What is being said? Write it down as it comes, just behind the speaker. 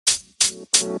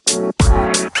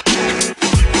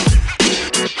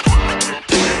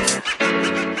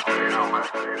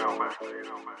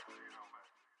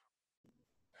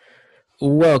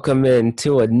Welcome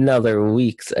into another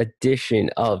week's edition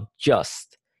of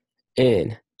Just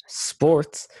in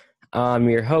Sports. I'm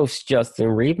your host, Justin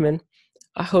Reedman.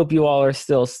 I hope you all are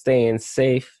still staying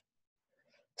safe.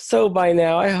 So by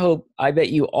now, I bet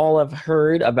you all have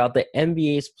heard about the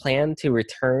NBA's plan to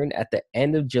return at the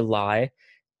end of July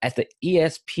at the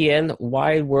ESPN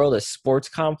Wide World of Sports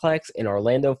Complex in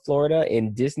Orlando, Florida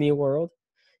in Disney World,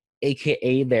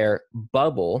 aka their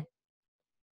bubble.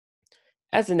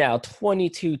 As of now,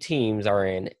 22 teams are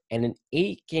in, and an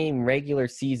 8-game regular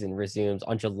season resumes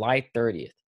on July 30th.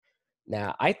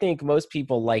 Now, I think most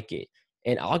people like it,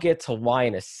 and I'll get to why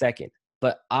in a second,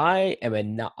 but I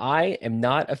am not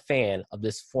a fan of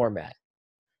this format.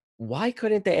 Why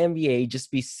couldn't the NBA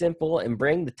just be simple and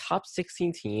bring the top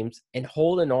 16 teams and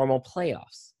hold a normal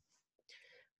playoffs?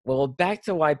 Well, back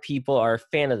to why people are a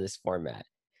fan of this format.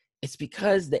 It's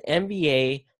because the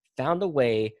NBA found a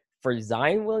way for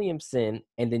Zion Williamson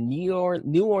and the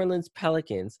New Orleans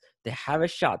Pelicans to have a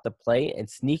shot to play and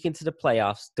sneak into the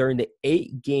playoffs during the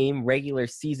 8-game regular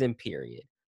season period.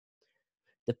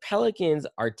 The Pelicans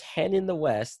are 10 in the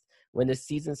West when the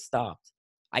season stopped.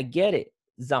 I get it.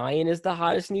 Zion is the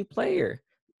hottest new player.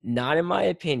 Not in my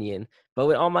opinion, but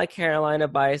with all my Carolina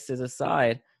biases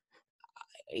aside,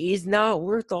 he's not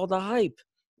worth all the hype.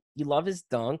 You love his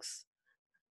dunks.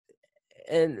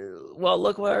 And, well,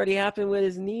 look what already happened with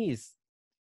his knees.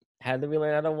 Had to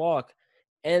relearn how to walk.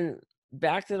 And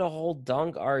back to the whole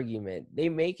dunk argument. They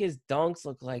make his dunks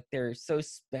look like they're so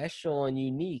special and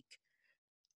unique.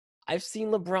 I've seen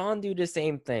LeBron do the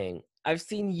same thing. I've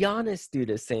seen Giannis do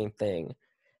the same thing.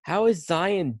 How is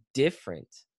Zion different?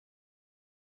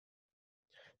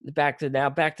 Back to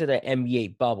the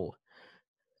NBA bubble.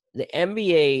 The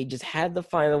NBA just had to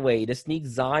find a way to sneak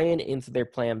Zion into their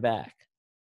plan back.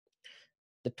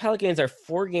 The Pelicans are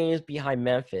 4 games behind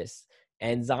Memphis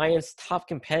and Zion's top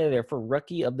competitor for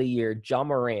Rookie of the Year, Ja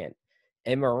Morant.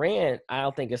 And Morant, I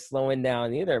don't think is slowing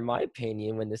down either, in my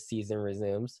opinion, when the season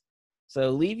resumes.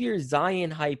 So leave your Zion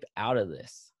hype out of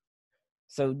this.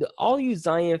 So all you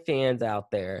Zion fans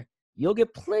out there, you'll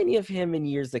get plenty of him in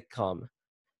years to come.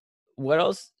 What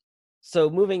else? So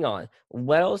moving on,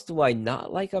 what else do I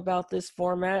not like about this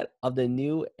format of the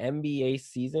new NBA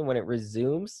season when it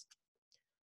resumes?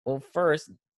 Well,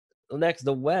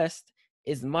 the West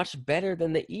is much better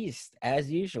than the East, as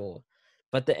usual.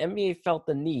 But the NBA felt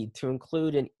the need to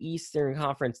include an Eastern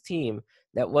Conference team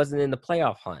that wasn't in the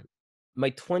playoff hunt.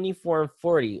 My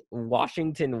 24-40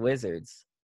 Washington Wizards.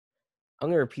 I'm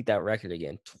going to repeat that record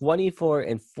again.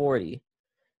 24-40.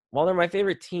 While they're my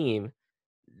favorite team,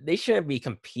 they shouldn't be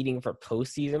competing for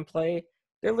postseason play.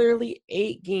 They're literally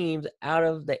 8 games out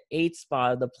of the 8th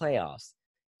spot of the playoffs.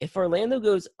 If Orlando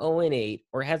goes 0-8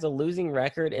 or has a losing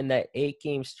record in that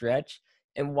 8-game stretch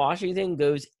and Washington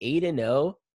goes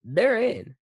 8-0, they're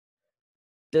in.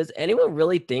 Does anyone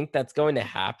really think that's going to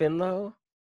happen, though?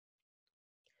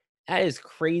 That is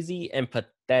crazy and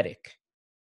pathetic.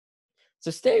 So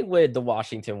staying with the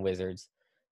Washington Wizards,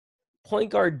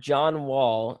 point guard John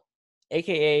Wall,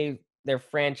 a.k.a. their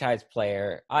franchise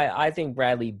player. I think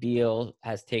Bradley Beal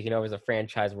has taken over as a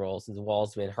franchise role since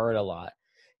Wall's been hurt a lot.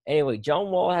 Anyway,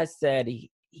 John Wall has said he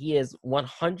is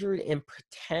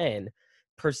 110%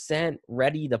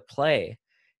 ready to play.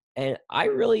 And I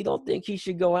really don't think he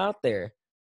should go out there.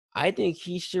 I think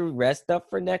he should rest up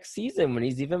for next season when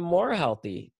he's even more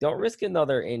healthy. Don't risk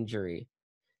another injury.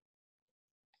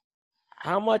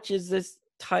 How much is this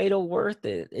title worth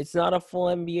it? It's not a full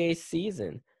NBA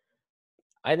season.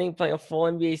 I think playing a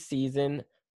full NBA season,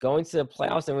 going to the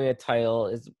playoffs and winning a title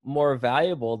is more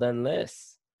valuable than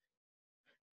this.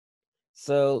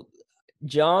 So,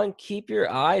 John, keep your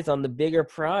eyes on the bigger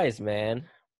prize, man.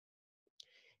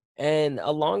 And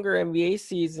a longer NBA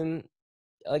season,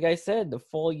 like I said, the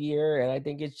full year, and I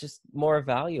think it's just more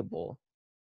valuable.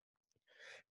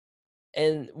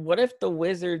 And what if the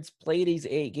Wizards play these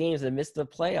 8 games and miss the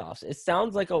playoffs? It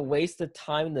sounds like a waste of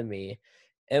time to me,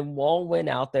 and Wall went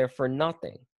out there for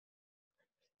nothing.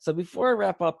 So before I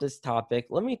wrap up this topic,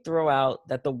 let me throw out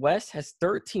that the West has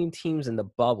 13 teams in the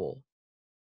bubble.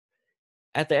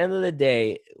 At the end of the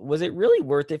day, was it really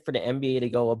worth it for the NBA to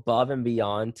go above and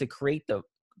beyond to create to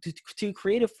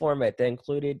create a format that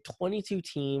included 22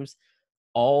 teams,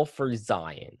 all for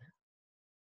Zion?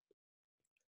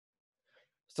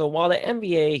 So while the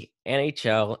NBA,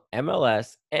 NHL,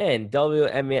 MLS, and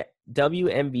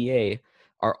WNBA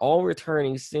are all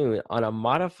returning soon on a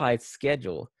modified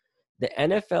schedule, the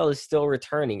NFL is still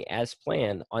returning as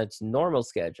planned on its normal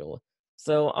schedule,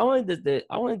 So I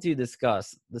wanted to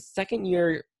discuss the second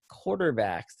year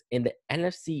quarterbacks in the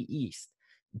NFC East,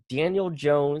 Daniel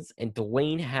Jones and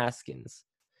Dwayne Haskins.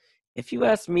 If you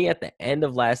asked me at the end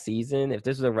of last season if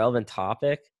this was a relevant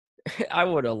topic, I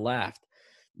would have laughed.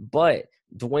 But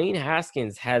Dwayne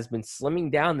Haskins has been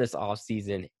slimming down this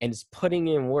offseason and is putting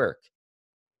in work.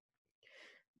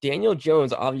 Daniel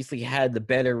Jones obviously had the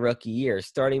better rookie year,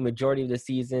 starting majority of the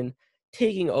season,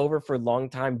 taking over for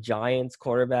longtime Giants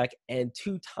quarterback and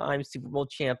two-time Super Bowl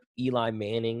champ Eli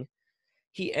Manning.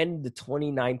 He ended the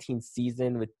 2019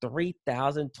 season with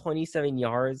 3,027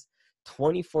 yards,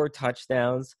 24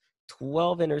 touchdowns,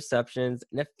 12 interceptions,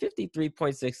 and a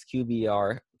 53.6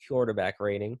 QBR quarterback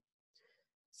rating.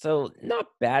 So, not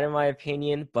bad in my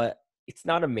opinion, but it's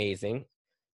not amazing.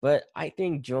 But I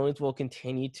think Jones will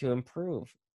continue to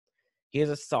improve. He is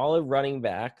a solid running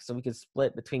back, so we can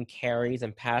split between carries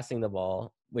and passing the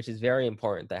ball, which is very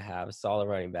important to have a solid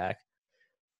running back.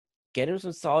 Get him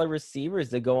some solid receivers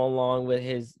to go along with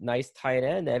his nice tight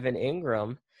end, Evan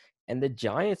Ingram, and the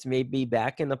Giants may be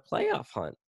back in the playoff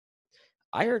hunt.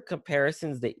 I heard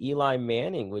comparisons to Eli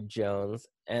Manning with Jones,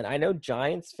 and I know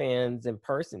Giants fans in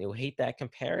person who hate that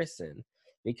comparison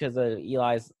because of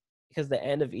the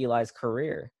end of Eli's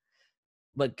career.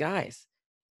 But guys,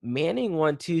 Manning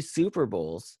won 2 Super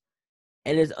Bowls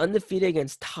and is undefeated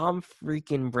against Tom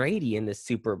freaking Brady in the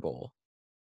Super Bowl.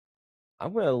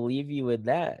 I'm going to leave you with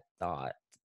that thought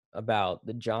about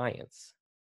the Giants.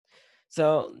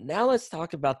 So now let's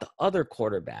talk about the other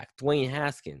quarterback, Dwayne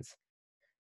Haskins.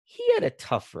 He had a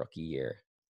tough rookie year.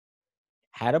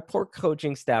 Had a poor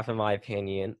coaching staff, in my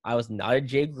opinion. I was not a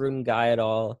Jay Gruden guy at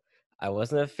all. I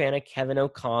wasn't a fan of Kevin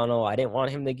O'Connell. I didn't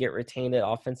want him to get retained as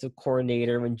offensive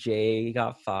coordinator when Jay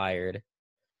got fired.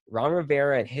 Ron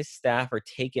Rivera and his staff are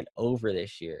taking over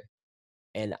this year.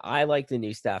 And I like the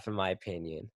new staff, in my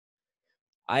opinion.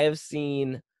 I have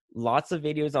seen lots of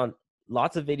videos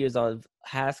of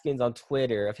Haskins on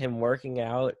Twitter of him working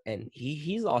out, and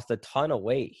he's lost a ton of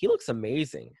weight. He looks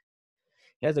amazing.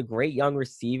 He has a great young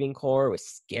receiving core with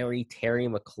scary Terry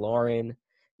McLaurin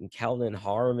and Kelvin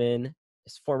Harmon,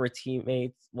 his former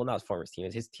teammates. Well, not former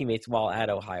teammates, his teammates while at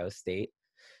Ohio State.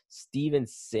 Steven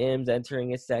Sims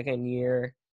entering his second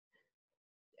year.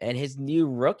 And his new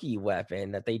rookie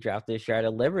weapon that they drafted this year out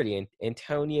of Liberty,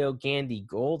 Antonio Gandy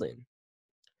Golden.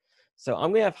 So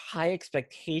I'm gonna have high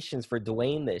expectations for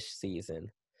Dwayne this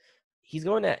season. He's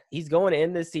going to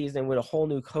end this season with a whole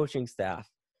new coaching staff.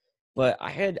 But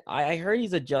I heard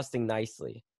he's adjusting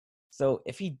nicely. So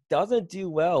if he doesn't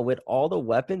do well with all the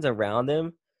weapons around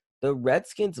him, the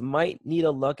Redskins might need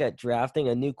a look at drafting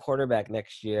a new quarterback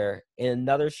next year in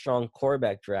another strong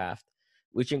quarterback draft,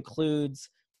 which includes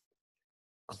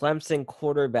Clemson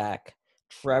quarterback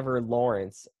Trevor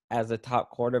Lawrence as a top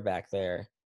quarterback there.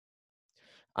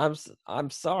 I'm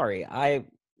sorry.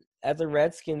 As a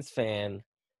Redskins fan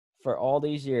for all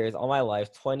these years, all my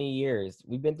life, 20 years,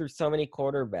 we've been through so many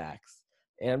quarterbacks,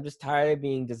 and I'm just tired of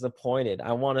being disappointed.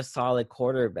 I want a solid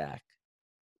quarterback.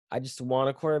 I just want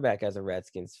a quarterback as a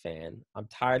Redskins fan. I'm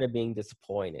tired of being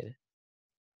disappointed.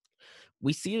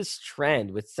 We see this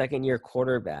trend with second-year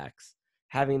quarterbacks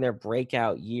having their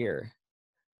breakout year.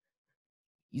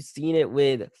 You've seen it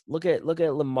with look at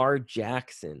Lamar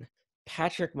Jackson,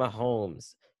 Patrick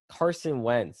Mahomes, Carson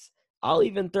Wentz. I'll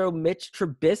even throw Mitch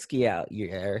Trubisky out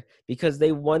here because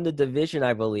they won the division,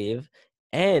 I believe,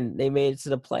 and they made it to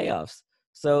the playoffs.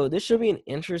 So this should be an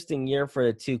interesting year for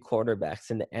the two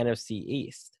quarterbacks in the NFC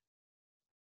East.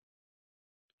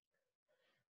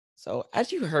 So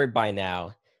as you heard by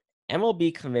now,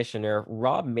 MLB Commissioner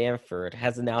Rob Manfred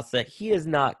has announced that he is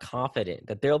not confident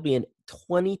that there will be a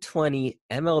 2020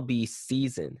 MLB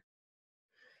season.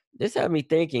 This had me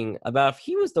thinking about if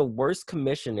he was the worst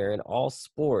commissioner in all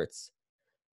sports.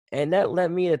 And that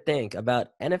led me to think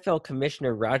about NFL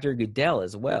Commissioner Roger Goodell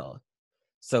as well.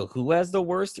 So who has the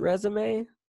worst resume?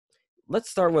 Let's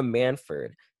start with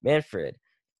Manfred,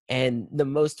 and the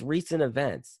most recent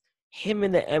events. Him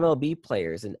and the MLB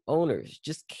players and owners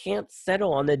just can't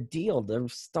settle on a deal to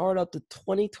start up the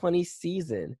 2020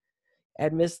 season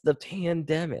amidst the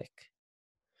pandemic.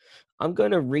 I'm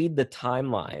going to read the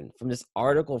timeline from this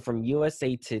article from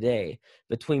USA Today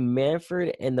between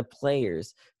Manfred and the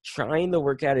players trying to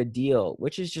work out a deal,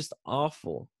 which is just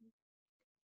awful.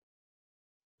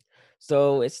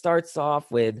 So it starts off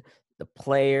with the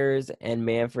players and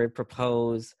Manfred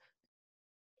propose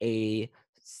a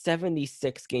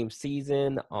 76-game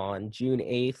season on June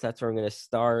 8th. That's where I'm going to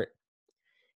start.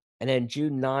 And then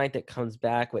June 9th, it comes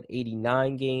back with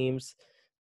 89 games.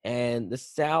 And the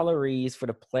salaries for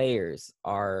the players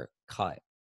are cut.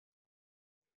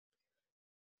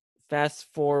 Fast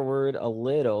forward a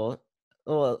little,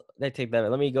 Well, I take that.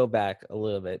 Let me go back a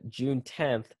little bit. June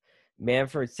 10th,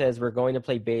 Manfred says we're going to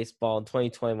play baseball in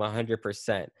 2020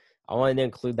 100%. I wanted to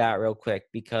include that real quick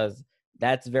because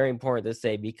that's very important to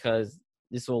say because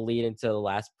this will lead into the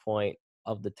last point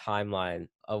of the timeline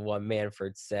of what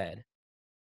Manfred said.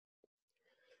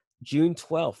 June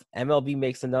 12th, MLB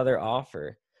makes another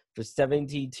offer for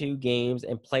 72 games,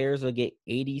 and players will get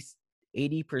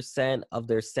 80% of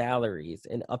their salaries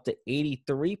and up to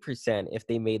 83% if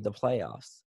they made the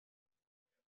playoffs.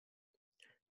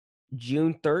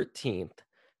 June 13th,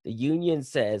 the union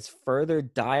says further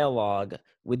dialogue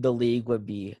with the league would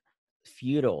be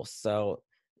futile. So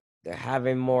they're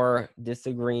having more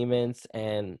disagreements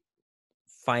and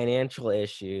financial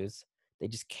issues. They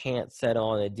just can't settle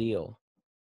on a deal.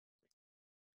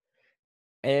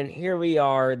 And here we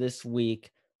are this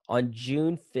week on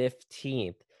June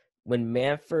 15th when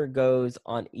Manfred goes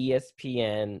on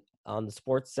ESPN on the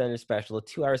Sports Center special, a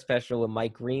 2-hour special with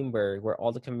Mike Greenberg, where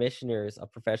all the commissioners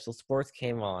of professional sports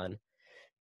came on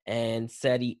and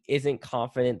said he isn't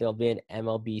confident there'll be an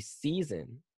MLB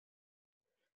season.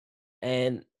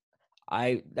 And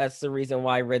that's the reason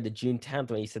why I read the June 10th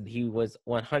when he said he was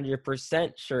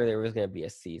 100% sure there was going to be a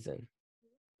season.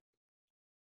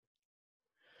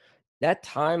 That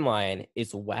timeline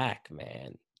is whack,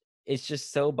 man. It's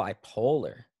just so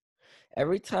bipolar.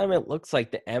 Every time it looks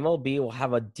like the MLB will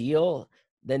have a deal,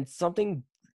 then some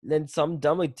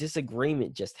dumb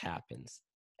disagreement just happens.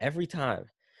 Every time.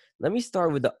 Let me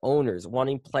start with the owners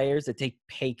wanting players to take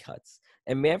pay cuts,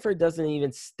 and Manfred doesn't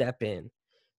even step in.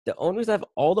 The owners have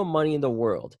all the money in the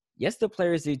world. Yes, the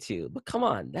players do too, but come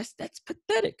on, that's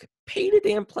pathetic. Pay the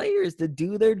damn players to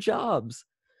do their jobs.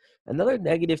 Another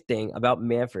negative thing about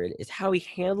Manfred is how he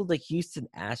handled the Houston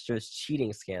Astros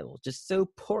cheating scandal just so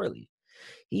poorly.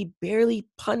 He barely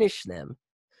punished them.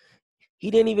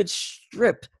 He didn't even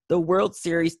strip the World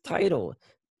Series title.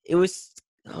 It was,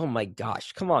 oh my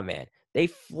gosh, come on, man. They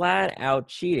flat out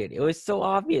cheated. It was so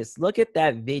obvious. Look at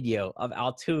that video of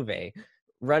Altuve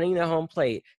running the home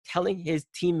plate, telling his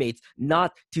teammates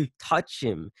not to touch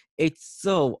him. It's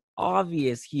so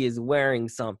obvious he is wearing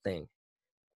something.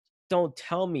 Don't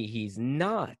tell me he's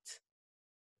not.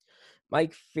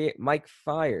 Mike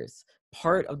Fiers,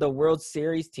 part of the World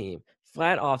Series team,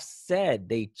 flat off said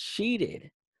they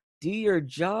cheated. Do your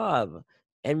job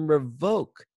and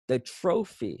revoke the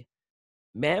trophy.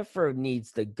 Manfred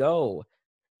needs to go.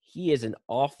 He is an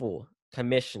awful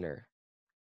commissioner.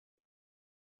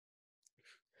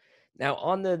 Now,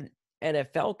 on the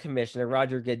NFL commissioner,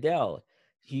 Roger Goodell,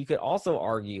 you could also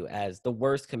argue as the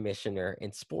worst commissioner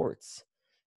in sports.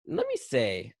 Let me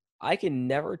say, I can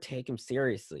never take him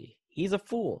seriously. He's a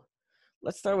fool.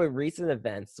 Let's start with recent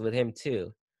events with him,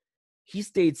 too. He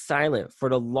stayed silent for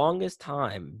the longest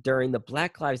time during the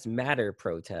Black Lives Matter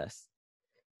protests.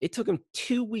 It took him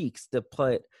 2 weeks to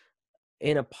put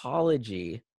an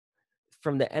apology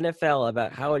from the NFL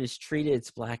about how it has treated its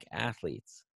black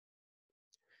athletes.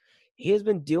 He has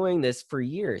been doing this for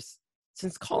years,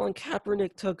 since Colin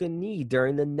Kaepernick took a knee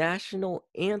during the national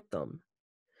anthem.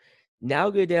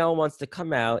 Now Goodell wants to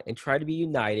come out and try to be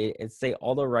united and say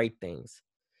all the right things.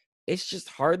 It's just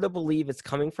hard to believe it's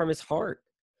coming from his heart.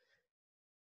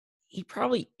 He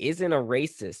probably isn't a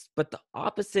racist, but the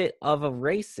opposite of a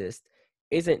racist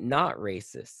isn't not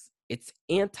racist. It's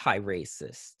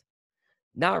anti-racist.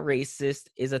 Not racist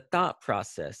is a thought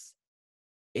process.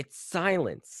 It's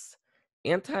silence.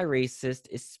 Anti-racist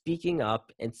is speaking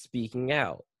up and speaking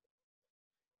out.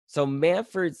 So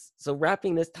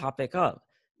wrapping this topic up,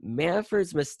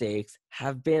 Manfred's mistakes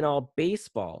have been all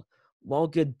baseball, while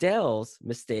Goodell's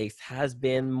mistakes has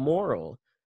been moral.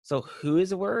 So who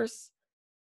is worse?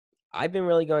 I've been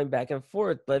really going back and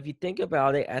forth, but if you think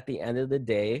about it, at the end of the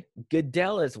day,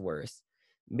 Goodell is worse.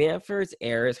 Manfred's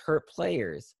errors hurt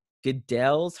players.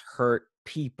 Goodell's hurt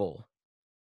people.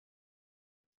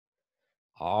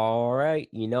 All right,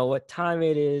 you know what time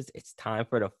it is. It's time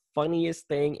for the funniest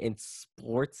thing in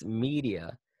sports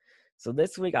media. So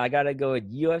this week, I got to go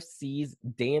with UFC's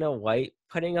Dana White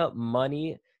putting up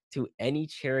money to any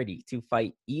charity to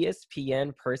fight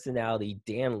ESPN personality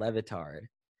Dan Le Batard.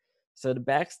 So the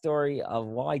backstory of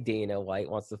why Dana White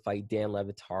wants to fight Dan Le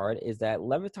Batard is that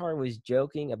Le Batard was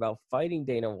joking about fighting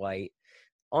Dana White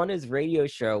on his radio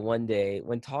show one day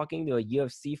when talking to a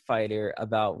UFC fighter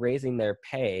about raising their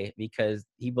pay because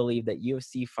he believed that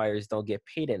UFC fighters don't get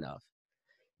paid enough.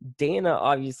 Dana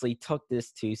obviously took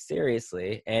this too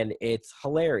seriously, and it's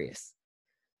hilarious.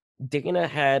 Dana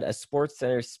had a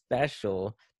SportsCenter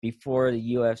special before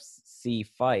the UFC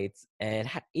fights and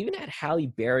even had Halle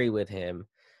Berry with him,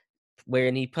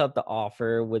 wherein he put up the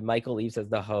offer with Michael Eaves as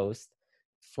the host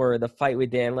for the fight with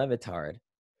Dan Le Batard.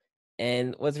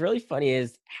 And what's really funny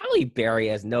is Halle Berry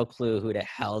has no clue who the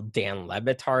hell Dan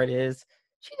Levitard is.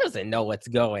 She doesn't know what's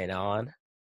going on.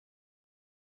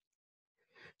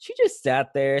 She just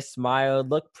sat there, smiled,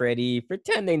 looked pretty,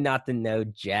 pretending not to know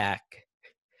Jack.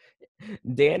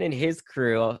 Dan and his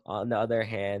crew, on the other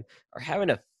hand, are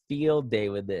having a field day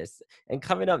with this and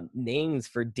coming up names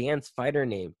for Dan's fighter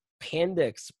name, Panda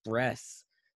Express,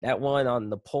 that one on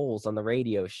the polls on the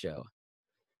radio show.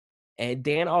 And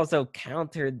Dan also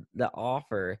countered the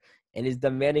offer and is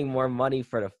demanding more money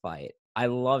for the fight. I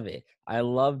love it. I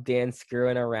love Dan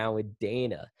screwing around with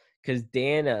Dana because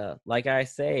Dana, like I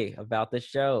say about the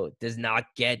show, does not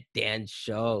get Dan's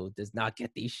show, does not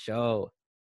get the show.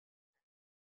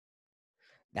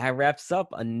 That wraps up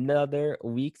another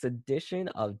week's edition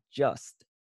of Just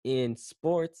in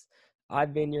Sports.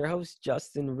 I've been your host,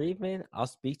 Justin Reedman. I'll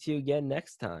speak to you again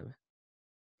next time.